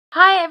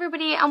Hi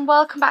everybody and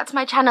welcome back to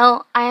my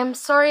channel. I am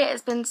sorry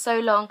it's been so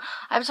long.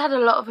 I've just had a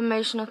lot of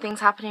emotional things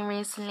happening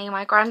recently.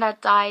 My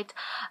granddad died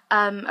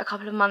a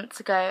couple of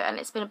months ago and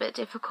it's been a bit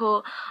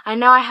difficult. I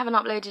know I haven't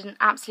uploaded in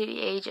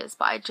absolutely ages,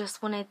 but I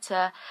just wanted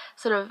to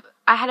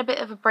I had a bit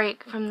of a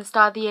break from the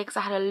start of the year because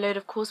I had a load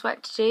of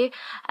coursework to do,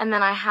 and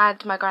then I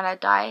had my granddad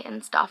die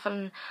and stuff,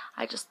 and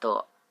I just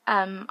thought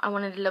I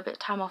wanted a little bit of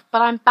time off.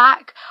 But I'm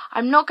back.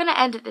 I'm not going to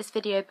edit this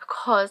video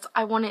because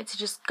I want it to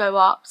just go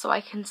up so I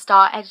can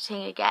start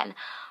editing again.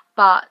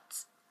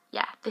 But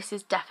yeah, this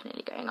is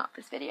definitely going up,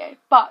 this video.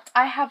 But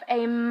I have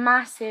a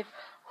massive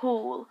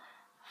haul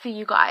for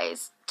you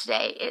guys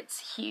today.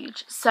 It's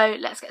huge. So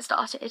let's get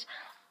started.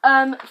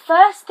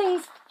 First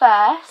things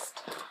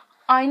first,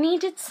 I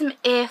needed some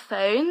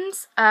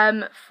earphones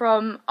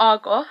from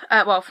Argos,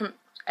 from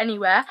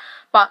anywhere,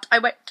 but I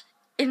went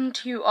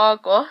into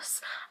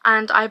Argos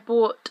and I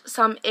bought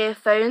some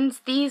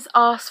earphones. These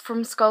are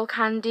from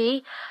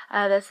Skullcandy.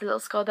 There's a little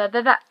skull there.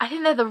 I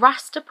think they're the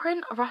Rasta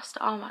print. Oh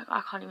my god,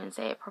 I can't even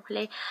say it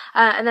properly.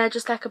 And they're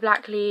just like a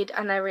black lead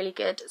and they're really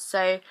good.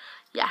 So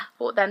yeah,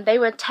 bought them. They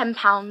were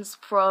 £10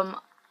 from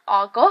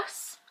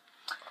Argos.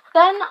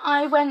 Then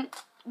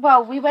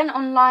we went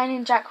online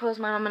in Jack Wills,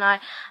 my mum and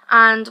I,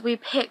 and we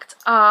picked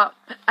up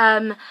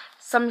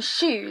some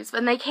shoes,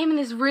 and they came in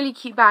this really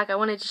cute bag. I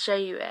wanted to show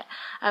you it.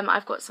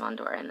 I've got some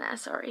underwear in there,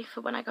 sorry,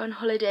 for when I go on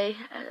holiday.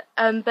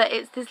 But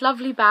it's this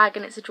lovely bag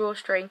and it's a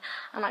drawstring,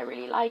 and I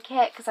really like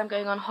it because I'm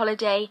going on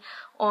holiday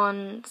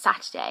on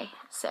Saturday.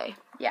 So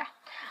yeah,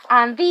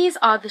 and these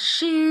are the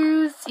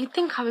shoes. You'd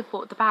think I would have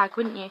bought the bag,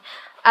 wouldn't you?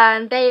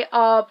 And they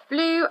are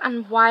blue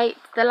and white.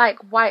 They're like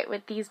white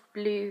with these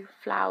blue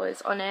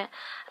flowers on it.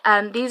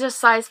 These are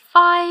size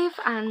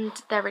 5 and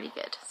they're really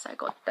good, so I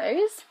got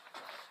those.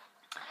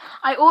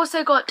 I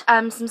also got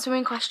some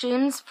swimming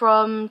costumes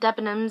from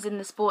Debenhams in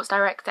the Sports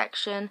Direct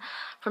section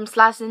from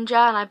Slazenger,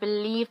 and I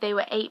believe they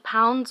were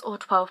 £8 or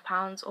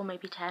 £12 or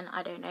maybe 10,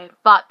 I don't know,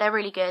 but they're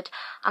really good.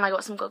 And I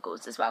got some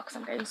goggles as well because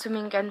I'm going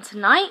swimming again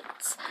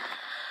tonight.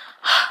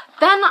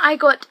 Then I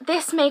got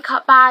this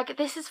makeup bag.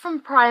 This is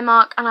from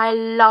Primark and I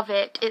love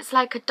it. It's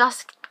like a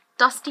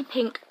dusty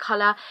pink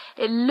colour.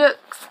 It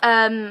looks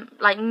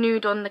like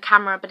nude on the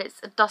camera, but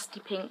it's a dusty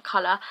pink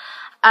colour,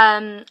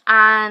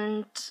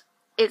 and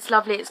it's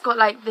lovely. It's got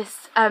like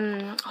this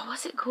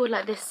what's it called,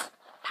 like this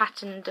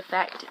patterned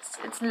effect.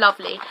 It's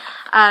lovely,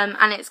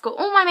 and it's got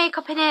all my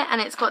makeup in it,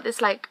 and it's got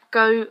this like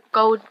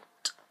gold,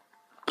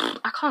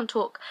 I can't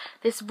talk,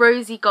 this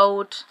rosy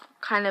gold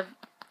kind of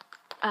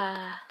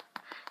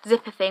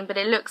zipper thing, but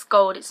it looks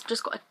gold. It's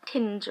just got a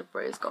tinge of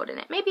rose gold in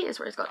it. Maybe it's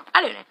rose gold,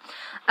 I don't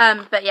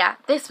know. But yeah,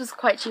 this was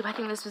quite cheap. I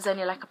think this was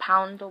only like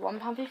 £1 or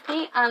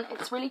 £1.50, and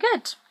it's really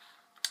good.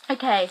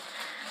 Okay,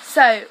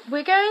 so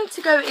we're going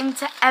to go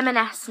into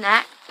M&S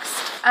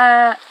next,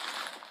 and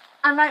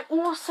I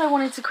also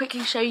wanted to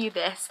quickly show you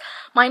this.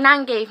 My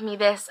nan gave me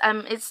this.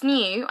 It's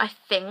new, I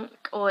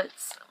think, or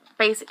it's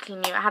basically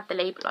new. I had the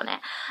label on it,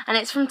 and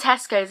it's from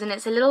Tesco's, and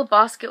it's a little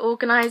basket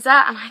organizer,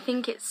 and I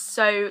think it's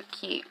so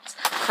cute,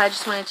 so I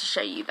just wanted to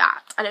show you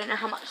that. I don't know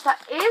how much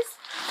that is.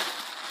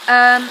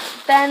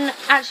 Then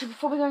actually,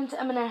 before we go into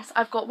M&S,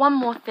 I've got one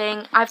more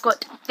thing. I've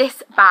got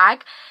this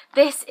bag.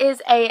 This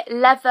is a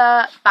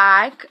leather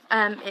bag.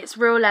 It's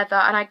real leather,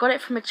 and I got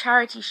it from a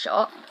charity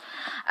shop,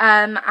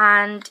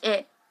 and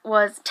it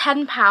was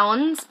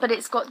 £10, but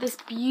it's got this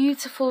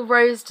beautiful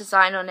rose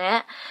design on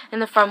it in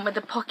the front with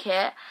the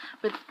pocket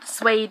with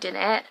suede in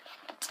it,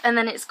 and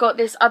then it's got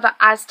this other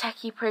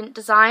Aztec-y print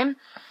design,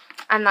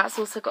 and that's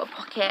also got a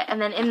pocket,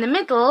 and then in the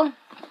middle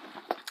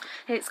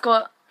it's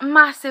got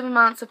massive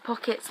amounts of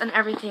pockets and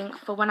everything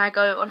for when I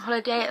go on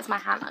holiday as my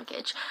hand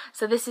luggage.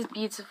 So this is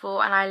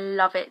beautiful and I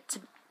love it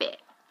to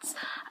bits.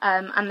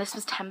 And this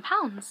was £10,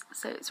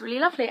 so it's really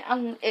lovely,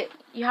 and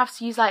you have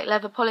to use like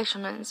leather polish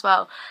on it as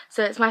well.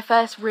 So it's my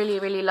first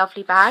really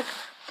lovely bag.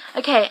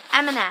 Okay,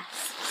 M&S.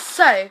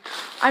 So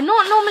I'm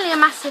not normally a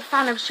massive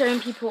fan of showing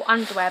people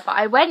underwear, but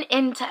I went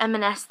into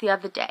M&S the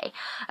other day,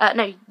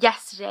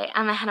 yesterday,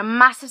 and they had a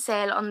massive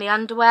sale on the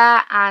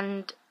underwear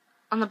and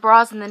on the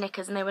bras and the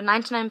knickers, and they were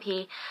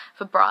 99p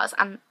for bras,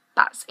 and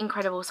that's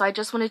incredible. So I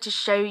just wanted to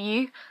show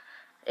you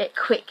it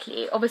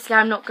quickly. Obviously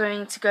I'm not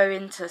going to go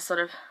into sort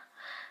of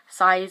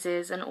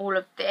sizes and all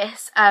of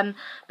this,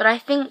 but I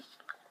think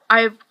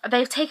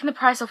they've taken the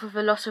price off of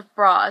a lot of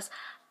bras,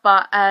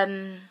 but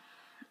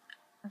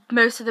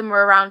most of them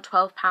were around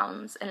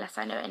 £12 unless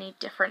I know any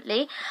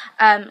differently.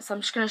 So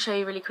I'm just going to show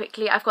you really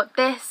quickly. I've got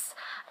this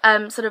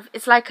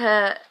it's like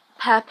a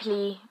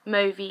purpley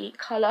mauvey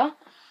colour.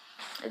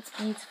 It's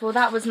beautiful.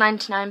 That was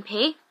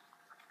 99p.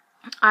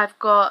 I've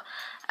got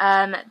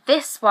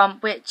this one,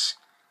 which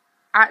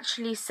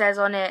actually says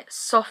on it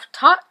soft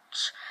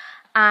touch,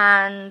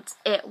 and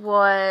it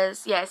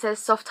was, yeah, it says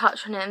soft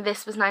touch on it, and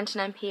this was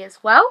 99p as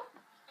well.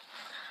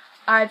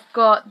 I've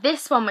got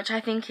this one, which I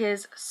think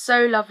is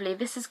so lovely.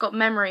 This has got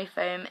memory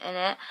foam in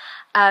it,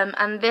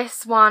 and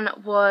this one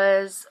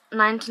was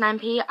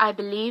 99p, I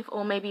believe,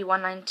 or maybe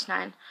 1.99.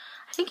 I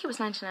think it was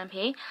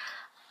 99p.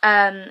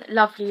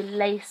 lovely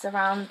lace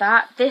around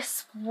that.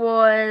 This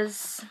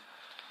was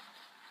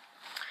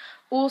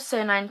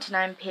also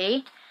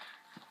 99p,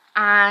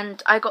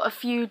 and I got a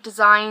few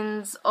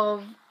designs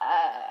of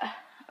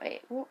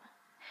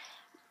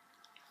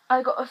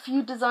I got a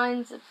few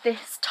designs of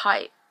this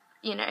type,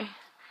 you know,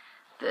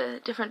 the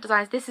different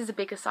designs. This is a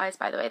bigger size,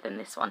 by the way, than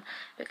this one,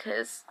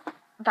 because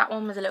that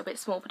one was a little bit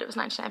small, but it was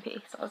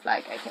 99p, so I was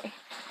like, okay.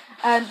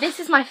 This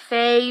is my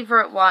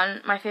favourite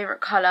one, my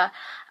favourite colour,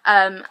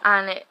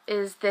 and it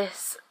is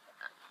this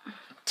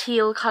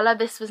teal colour.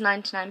 This was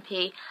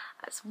 99p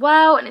as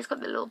well, and it's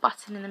got the little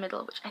button in the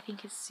middle, which I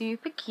think is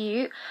super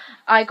cute.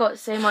 I got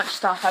so much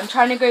stuff. I'm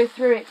trying to go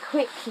through it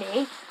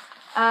quickly.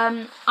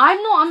 I'm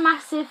not a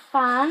massive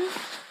fan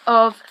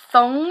of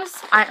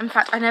thongs. In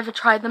fact, I never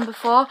tried them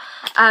before,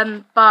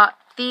 but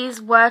these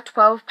were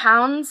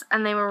 £12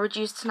 and they were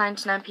reduced to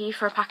 99p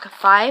for a pack of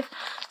 5.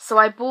 So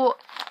I bought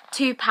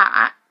 2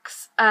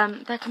 packs.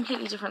 They're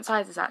completely different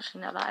sizes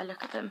actually now that I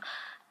look at them.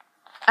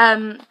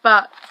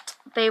 But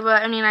they were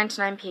only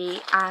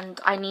 99p and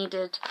I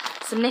needed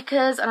some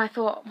knickers, and I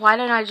thought, why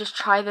don't I just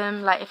try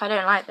them? Like, if I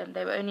don't like them,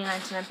 they were only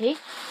 99p.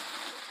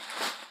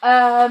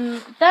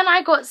 Then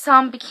I got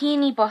some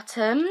bikini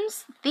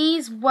bottoms.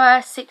 These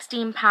were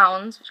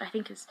 £16, which I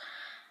think is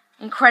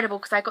incredible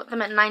because I got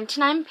them at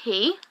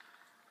 99p.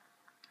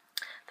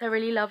 They're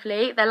really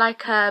lovely. They're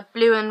like a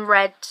blue and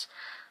red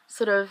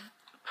sort of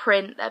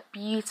print. They're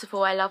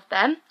beautiful. I love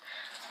them.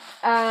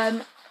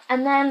 And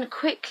then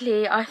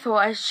quickly I thought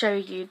I'd show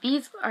you.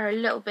 These are a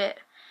little bit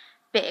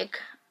big,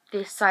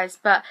 this size,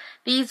 but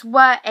these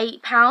were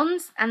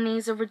 £8 and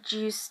these are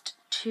reduced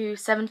to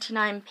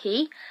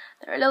 79p.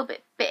 They're a little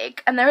bit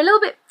big and they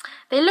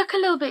look a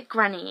little bit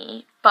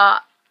granny,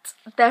 but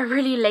they're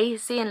really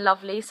lacy and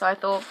lovely, so I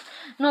thought,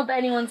 not that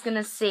anyone's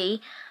gonna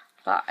see,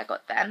 but I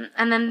got them.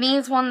 And then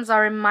these ones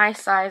are in my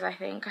size, I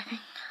think,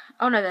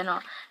 oh no, they're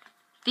not.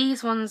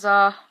 These ones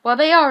are, well,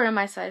 they are in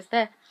my size.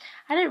 I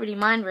don't really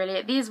mind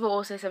really. These were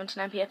also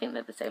 79p, I think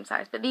they're the same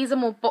size, but these are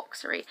more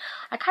boxery.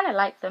 I kind of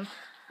like them.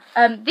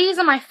 These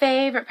are my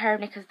favourite pair of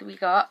knickers that we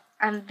got,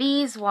 and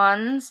these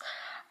ones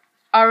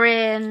are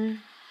in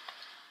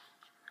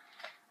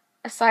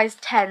a size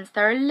 10. So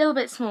they're a little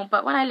bit small,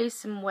 but when I lose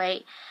some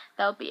weight,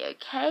 they'll be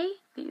okay.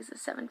 These are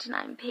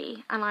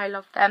 79p, and I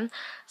love them.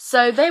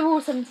 So they were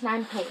all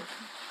 79p.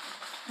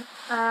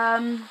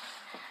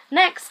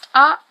 Next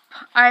up,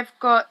 I've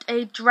got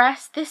a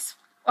dress.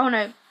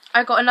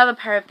 I got another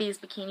pair of these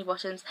bikini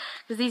bottoms,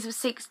 because these were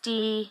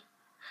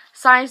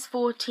size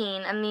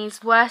 14, and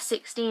these were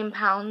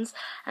 £16,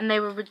 and they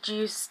were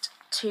reduced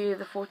to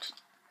the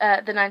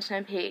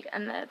 99p,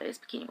 and they're those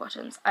bikini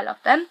bottoms. I love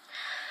them.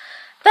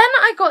 Then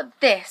I got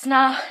this.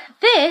 Now,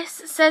 this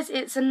says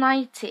it's a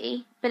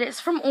nightie, but it's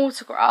from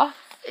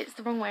Autograph. It's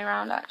the wrong way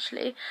around,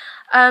 actually.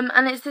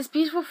 And it's this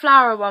beautiful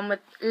flower one with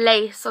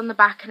lace on the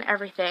back and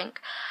everything.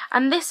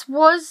 And this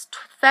was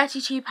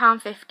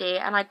 £32.50,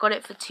 and I got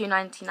it for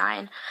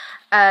 £2.99.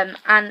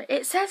 And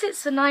it says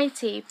it's a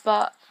nightie,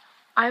 but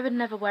I would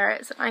never wear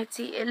it as a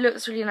nightie. It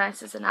looks really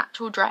nice as an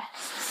actual dress.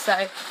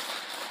 So,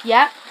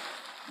 yeah.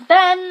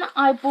 Then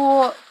I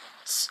bought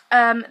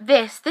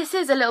this. This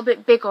is a little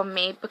bit big on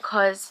me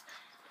because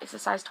it's a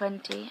size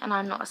 20 and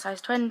I'm not a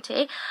size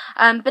 20,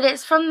 but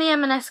it's from the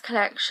M&S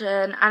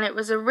collection, and it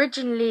was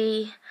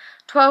originally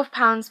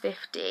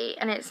 £12.50,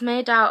 and it's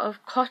made out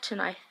of cotton,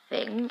 I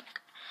think,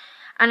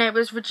 and it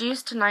was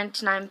reduced to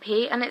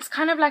 99p, and it's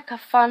kind of like a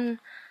fun,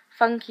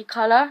 funky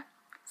colour,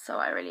 so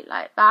I really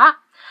like that.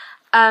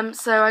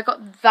 So I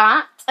got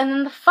that, and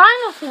then the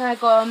final thing I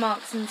got at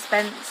Marks and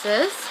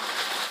Spencer's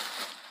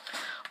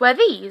were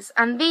these,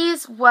 and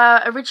these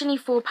were originally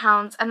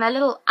 £4, and they're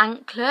little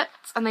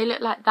anklets, and they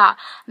look like that,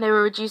 and they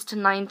were reduced to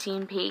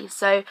 19p.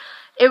 So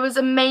it was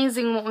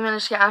amazing what we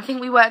managed to get. I think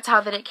we worked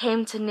out that it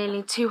came to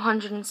nearly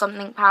 200 and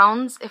something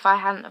pounds if I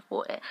hadn't have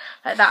bought it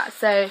like that.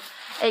 So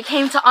it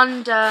came to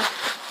under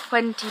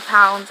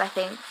 £20, I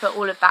think, for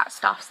all of that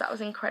stuff. So that was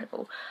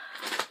incredible.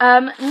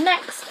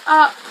 Next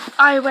up,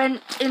 I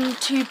went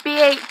into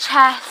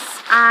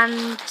BHS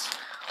and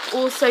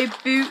also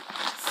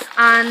Boots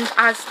and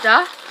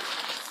Asda.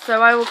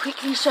 So I will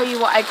quickly show you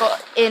what I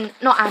got in,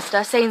 not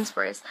Asda,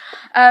 Sainsbury's.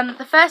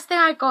 The first thing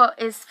I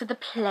got is for the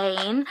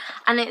plane,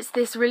 and it's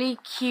this really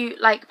cute,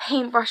 like,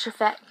 paintbrush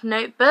effect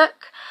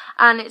notebook,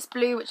 and it's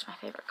blue, which is my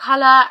favourite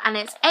colour, and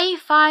it's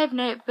A5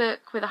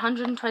 notebook with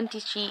 120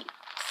 sheets,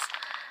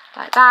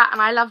 like that,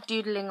 and I love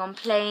doodling on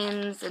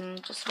planes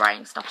and just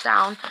writing stuff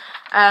down.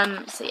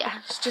 So yeah,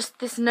 it's just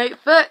this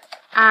notebook,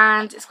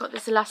 and it's got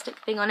this elastic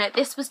thing on it.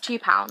 This was £2,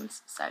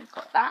 so I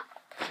got that.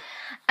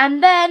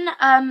 And then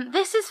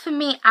this is for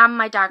me and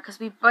my dad, because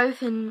we're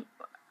both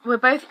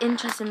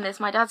interested in this.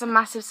 My dad's a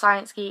massive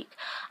science geek,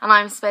 and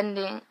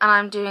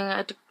I'm doing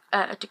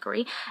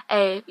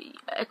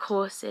a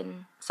course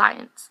in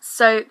science.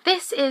 So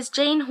this is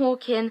Jane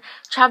Hawkin,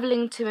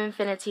 Travelling to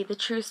Infinity, the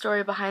true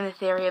story behind the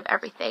Theory of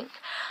Everything.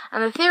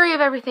 And the Theory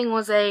of Everything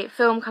was a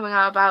film coming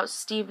out about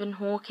Stephen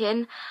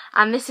Hawking,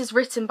 and this is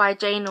written by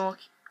Jane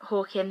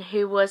Hawkin,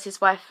 who was his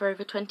wife for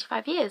over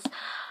 25 years.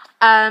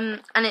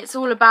 And it's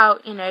all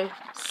about, you know,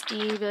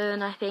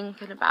 Stephen, I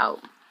think, and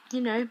about,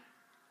 you know,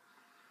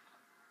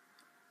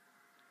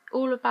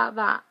 all about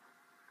that.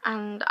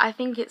 And I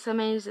think it's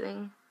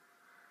amazing.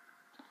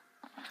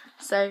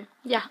 So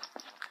yeah,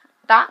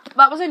 that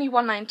was only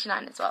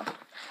 £1.99 as well.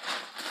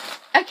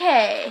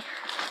 Okay,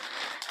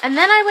 and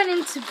then I went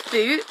into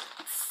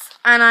Boots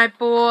and I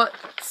bought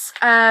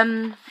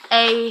and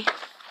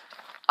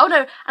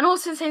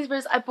also in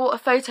Sainsbury's I bought a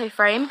photo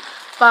frame,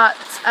 but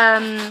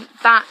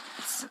that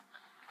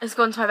has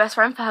gone to my best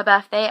friend for her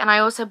birthday, and I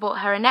also bought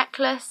her a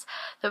necklace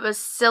that was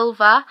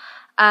silver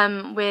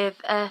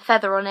with a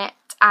feather on it,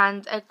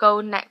 and a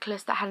gold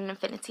necklace that had an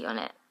infinity on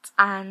it,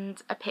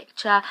 and a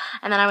picture.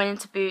 And then I went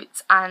into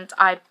Boots and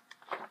I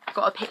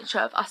got a picture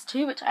of us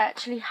two, which I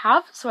actually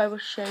have, so I will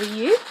show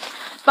you.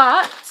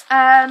 But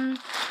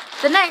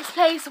the next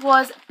place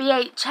was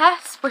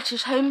BHS,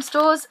 British Home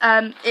Stores.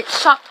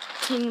 It's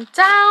shutting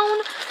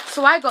down,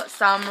 so I got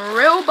some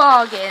real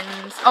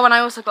bargains. Oh, and I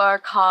also got a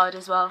card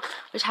as well,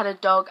 which had a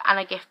dog and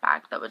a gift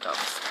bag that were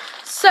dogs.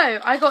 So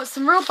I got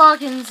some real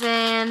bargains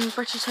in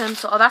British Home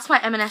Store. Oh, that's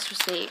my M&S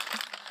receipt.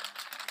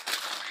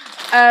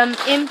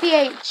 In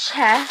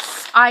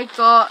BHS, I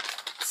got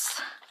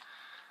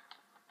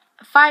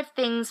 5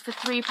 things for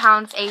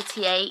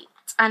 £3.88,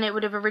 and it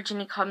would have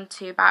originally come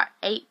to about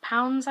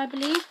 £8, I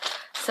believe.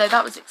 So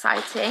that was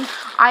exciting.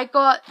 I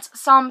got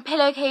some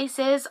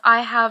pillowcases.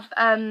 I have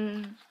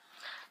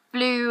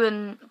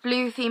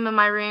blue theme in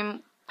my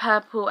room,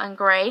 purple and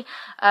grey.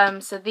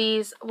 So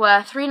these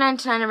were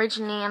 £3.99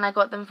 originally, and I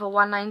got them for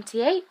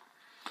 £1.98.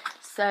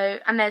 So,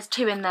 and there's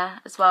 2 in there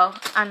as well,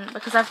 and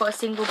because I've got a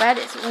single bed,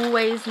 it's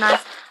always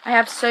nice. I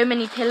have so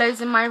many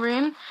pillows in my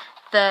room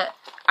that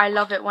I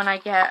love it when I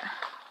get,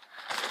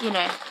 you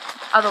know,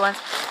 other ones.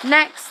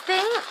 Next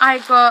thing I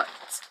got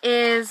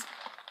is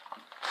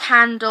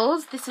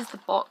candles. This is the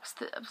box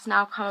that has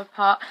now come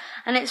apart,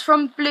 and it's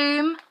from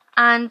Bloom,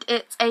 and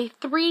it's a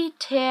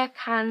 3-tier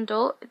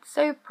candle. It's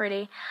so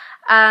pretty,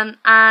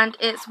 and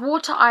it's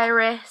water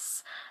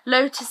iris,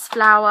 lotus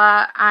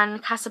flower,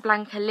 and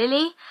Casablanca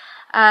lily.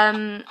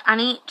 And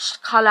each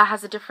colour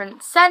has a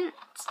different scent,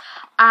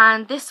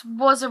 and this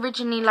was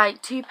originally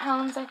like £2,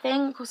 I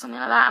think, or something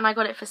like that, and I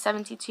got it for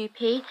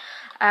 72p.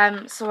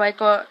 So I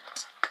got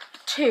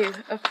 2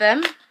 of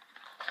them.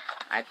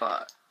 I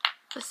got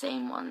the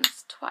same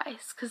ones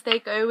twice because they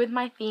go with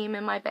my theme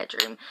in my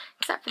bedroom,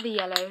 except for the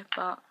yellow,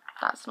 but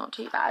that's not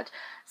too bad.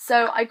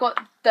 So I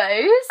got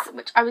those,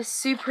 which I was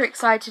super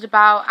excited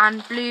about,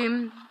 and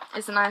Bloom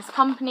is a nice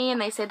company,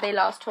 and they said they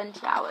last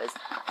 20 hours.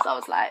 So I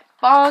was like,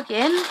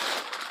 bargain.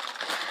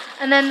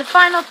 And then the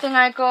final thing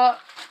I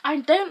got, I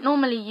don't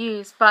normally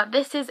use, but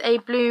this is a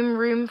Bloom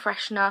room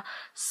freshener,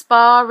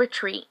 Spa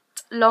Retreat,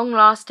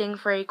 long-lasting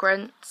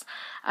fragrance,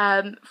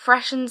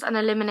 freshens and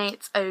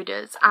eliminates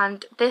odours,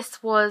 and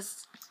this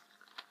was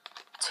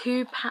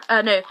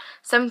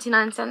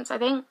 79 cents, I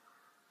think.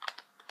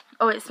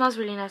 Oh, it smells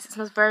really nice. It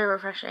smells very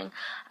refreshing.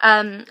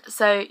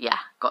 So yeah,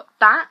 got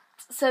that.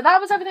 So that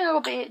was everything I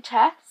got at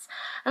BHS.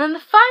 And then the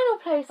final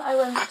place I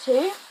went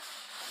to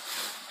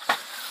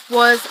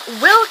was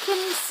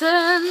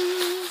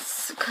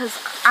Wilkinson's,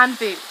 and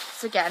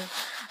Boots again.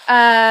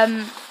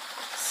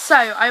 So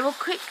I will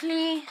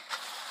quickly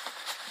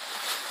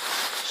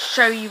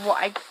show you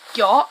what I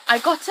got. I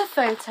got a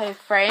photo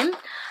frame,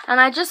 and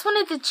I just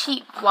wanted a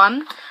cheap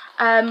one.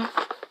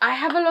 I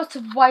have a lot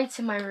of white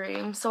in my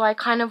room, so I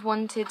kind of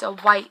wanted a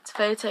white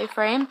photo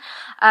frame.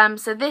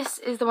 So this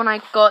is the one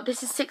I got.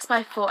 This is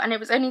 6x4, and it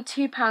was only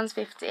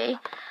 £2.50.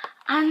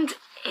 And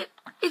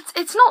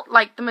it's not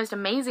like the most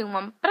amazing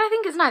one, but I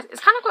think it's nice. It's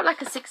kind of got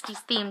like a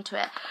 60s theme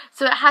to it.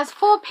 So it has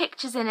 4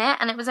 pictures in it,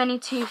 and it was only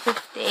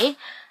 £2.50.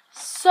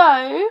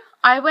 So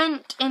I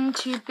went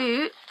into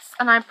Boots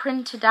and I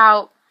printed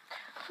out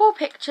 4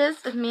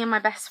 pictures of me and my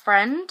best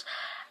friend.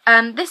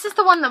 This is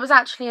the one that was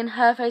actually in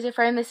her photo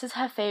frame. This is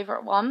her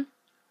favourite one.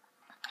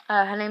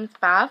 Her name's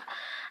Bav.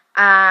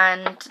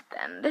 And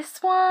then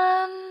this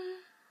one.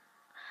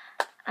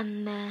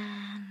 And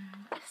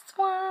then this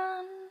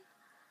one.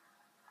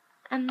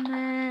 And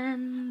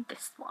then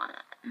this one.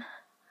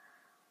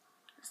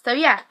 So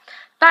yeah,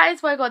 that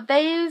is what I got.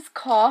 These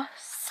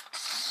cost,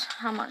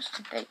 how much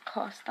did they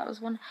cost? That was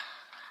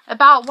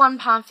about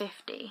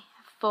 £1.50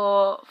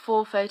 for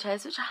 4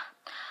 photos, which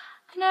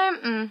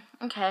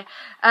okay.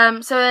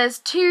 So there's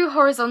 2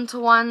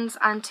 horizontal ones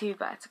and 2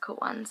 vertical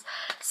ones.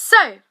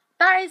 So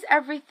that is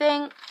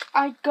everything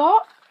I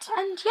got,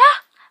 and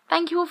yeah,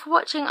 thank you all for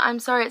watching. I'm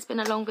sorry it's been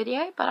a long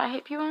video, but I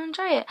hope you will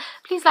enjoy it.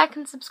 Please like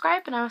and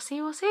subscribe, and I will see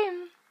you all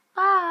soon.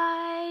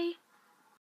 Bye.